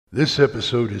This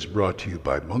episode is brought to you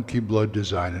by Monkey Blood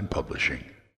Design and Publishing.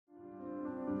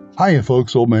 Hiya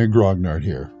folks, Old Man Grognard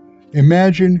here.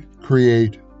 Imagine,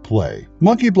 create, play.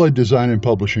 Monkey Blood Design and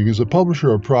Publishing is a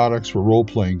publisher of products for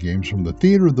role-playing games from the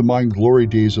theater of the mind glory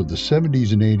days of the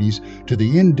 70s and 80s to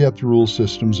the in-depth rule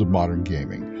systems of modern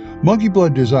gaming. Monkey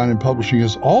Blood Design and Publishing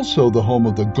is also the home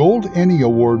of the Gold Emmy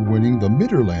Award-winning The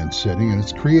Midderland setting and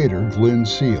its creator, Glenn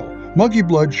Seal. Monkey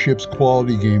Blood ships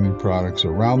quality gaming products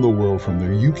around the world from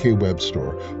their UK web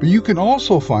store, but you can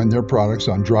also find their products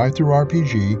on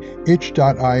DriveThruRPG,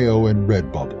 itch.io, and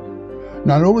Redbubble.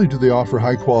 Not only do they offer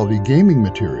high-quality gaming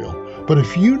material, but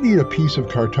if you need a piece of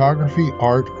cartography,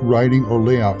 art, writing, or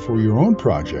layout for your own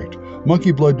project,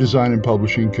 Monkey Blood Design and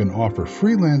Publishing can offer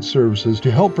freelance services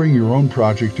to help bring your own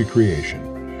project to creation.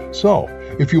 So,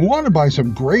 if you want to buy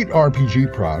some great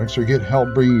RPG products or get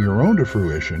help bringing your own to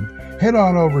fruition, head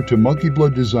on over to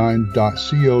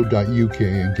monkeyblooddesign.co.uk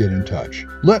and get in touch.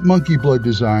 Let Monkey Blood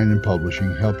Design and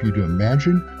Publishing help you to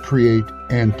imagine, create,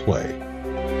 and play.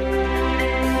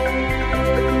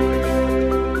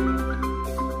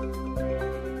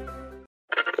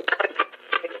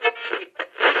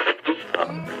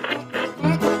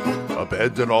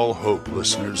 Abandon all hope,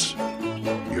 listeners.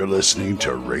 You're listening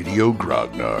to Radio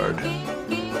Grognard,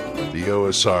 the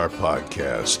OSR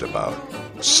podcast about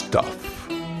stuff,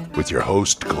 with your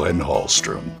host, Glenn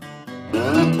Hallstrom.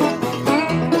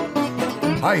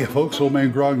 Hi, folks. Old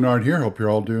Man Grognard here. Hope you're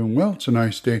all doing well. It's a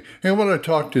nice day. Hey, I want to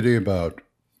talk today about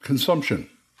consumption,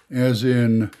 as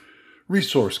in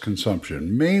resource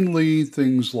consumption, mainly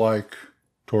things like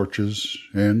torches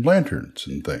and lanterns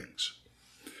and things.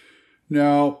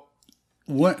 Now,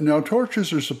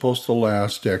 torches are supposed to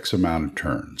last X amount of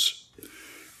turns,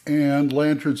 and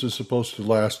lanterns are supposed to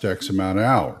last X amount of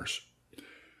hours.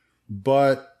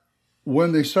 But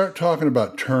when they start talking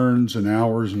about turns and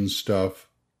hours and stuff,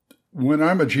 when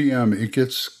I'm a GM, it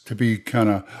gets to be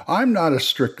I'm not a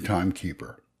strict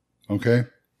timekeeper, okay?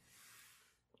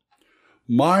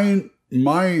 My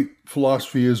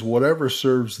philosophy is whatever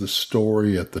serves the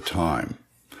story at the time.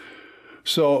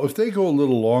 So if they go a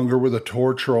little longer with a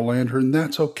torch or a lantern,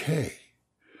 that's okay.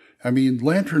 I mean,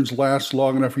 lanterns last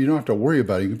long enough where you don't have to worry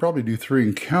about it. You can probably do 3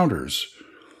 encounters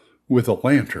with a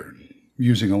lantern,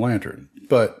 using a lantern.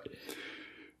 But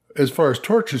as far as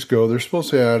torches go, they're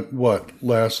supposed to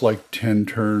last like 10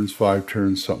 turns, 5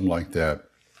 turns, something like that.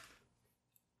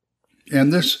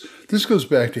 And this goes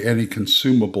back to any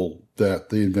consumable that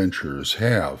the adventurers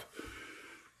have.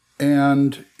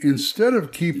 And instead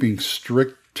of keeping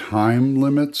strict time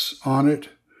limits on it,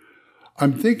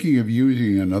 I'm thinking of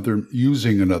using another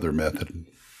method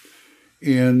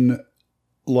in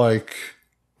like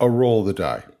a roll of the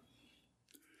die.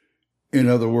 In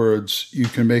other words, you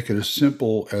can make it as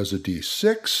simple as a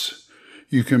D6.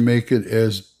 You can make it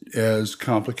as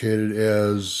complicated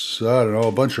as,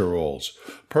 a bunch of rolls.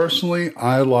 Personally,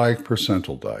 I like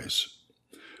percentile dice.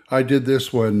 I did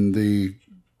this when the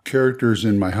characters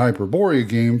in my Hyperborea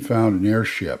game found an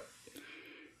airship.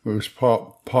 It was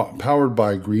powered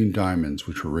by green diamonds,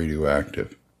 which were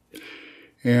radioactive.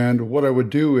 And what I would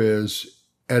do is,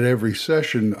 at every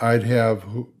session, I'd have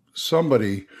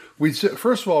somebody.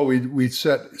 First of all, we'd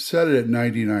set it at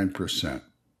 99%,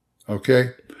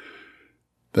 okay,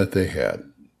 that they had.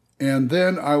 And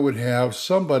then I would have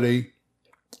somebody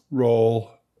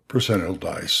roll percentile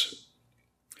dice.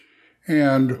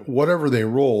 And whatever they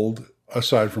rolled,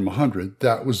 aside from 100,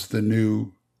 that was the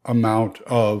new amount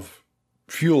of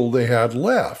fuel they had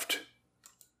left.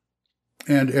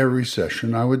 And every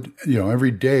session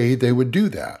every day they would do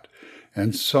that.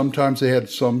 And sometimes they had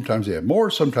more,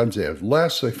 sometimes they had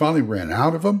less. They finally ran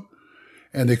out of them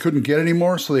and they couldn't get any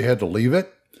more, so they had to leave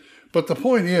it. But the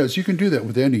point is, you can do that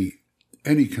with any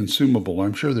consumable.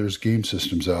 I'm sure there's game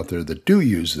systems out there that do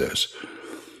use this.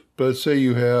 But say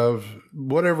you have,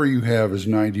 whatever you have is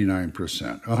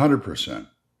 99%, 100%.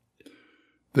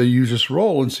 Then you just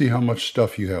roll and see how much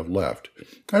stuff you have left.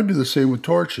 I do the same with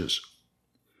torches.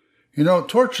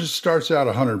 Torches starts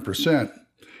out 100%.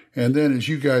 And then as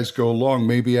you guys go along,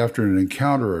 maybe after an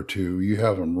encounter or two, you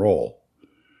have them roll.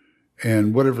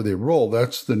 And whatever they roll,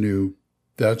 that's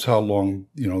how long,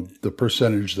 the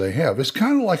percentage they have. It's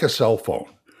kind of like a cell phone.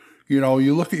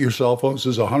 You look at your cell phone, it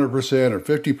says 100% or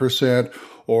 50%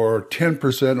 or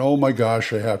 10%. Oh my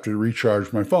gosh, I have to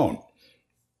recharge my phone.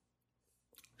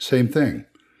 Same thing.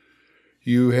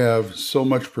 You have so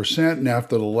much percent, and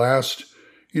after the last,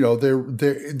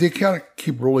 they kind of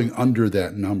keep rolling under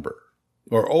that number.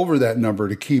 Or over that number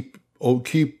to keep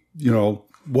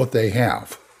what they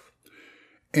have.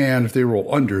 And if they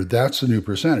roll under, that's the new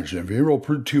percentage. And if they roll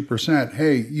 2%,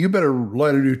 hey, you better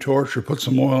light a new torch or put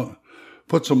some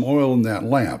put some oil in that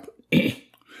lamp.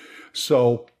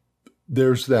 So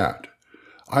there's that.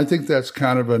 I think that's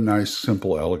kind of a nice,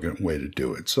 simple, elegant way to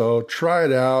do it. So try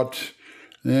it out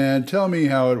and tell me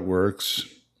how it works.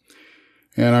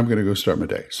 And I'm going to go start my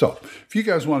day. So if you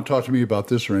guys want to talk to me about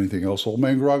this or anything else,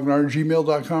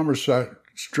 oldmangrognard@gmail.com, or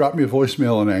drop me a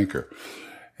voicemail on Anchor.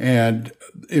 And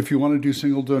if you want to do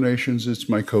single donations, it's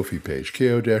my Ko-fi page,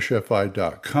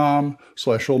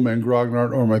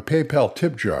 ko-fi.com/oldmangrognard, or my PayPal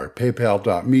tip jar,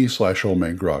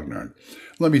 paypal.me/oldmangrognard.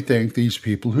 Let me thank these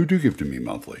people who do give to me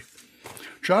monthly.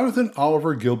 Jonathan,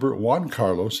 Oliver, Gilbert, Juan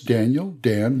Carlos, Daniel,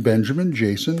 Dan, Benjamin,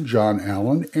 Jason, John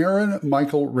Allen, Aaron,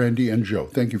 Michael, Randy, and Joe.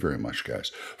 Thank you very much,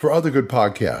 guys. For other good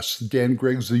podcasts, Dan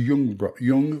Gregg's the Jung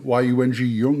Y-U-N-G,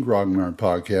 Jung Grognard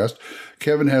podcast.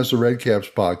 Kevin has the Red Caps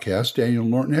podcast. Daniel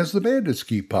Norton has the Bandits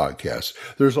Geek podcast.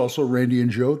 There's also Randy and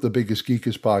Joe, the Biggest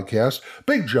Geekest podcast.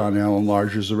 Big John Allen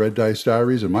Large is the Red Dice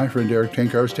Diaries, and my friend Eric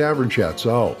Tenkar's Tavern Chat.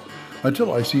 So,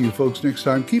 until I see you folks next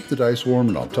time, keep the dice warm,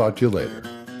 and I'll talk to you later.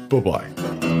 Bye-bye.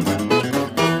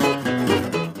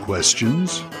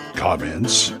 Questions?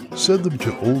 Comments? Send them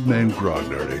to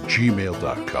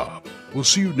oldmangrognard@gmail.com. We'll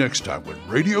see you next time when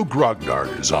Radio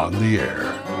Grognard is on the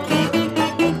air.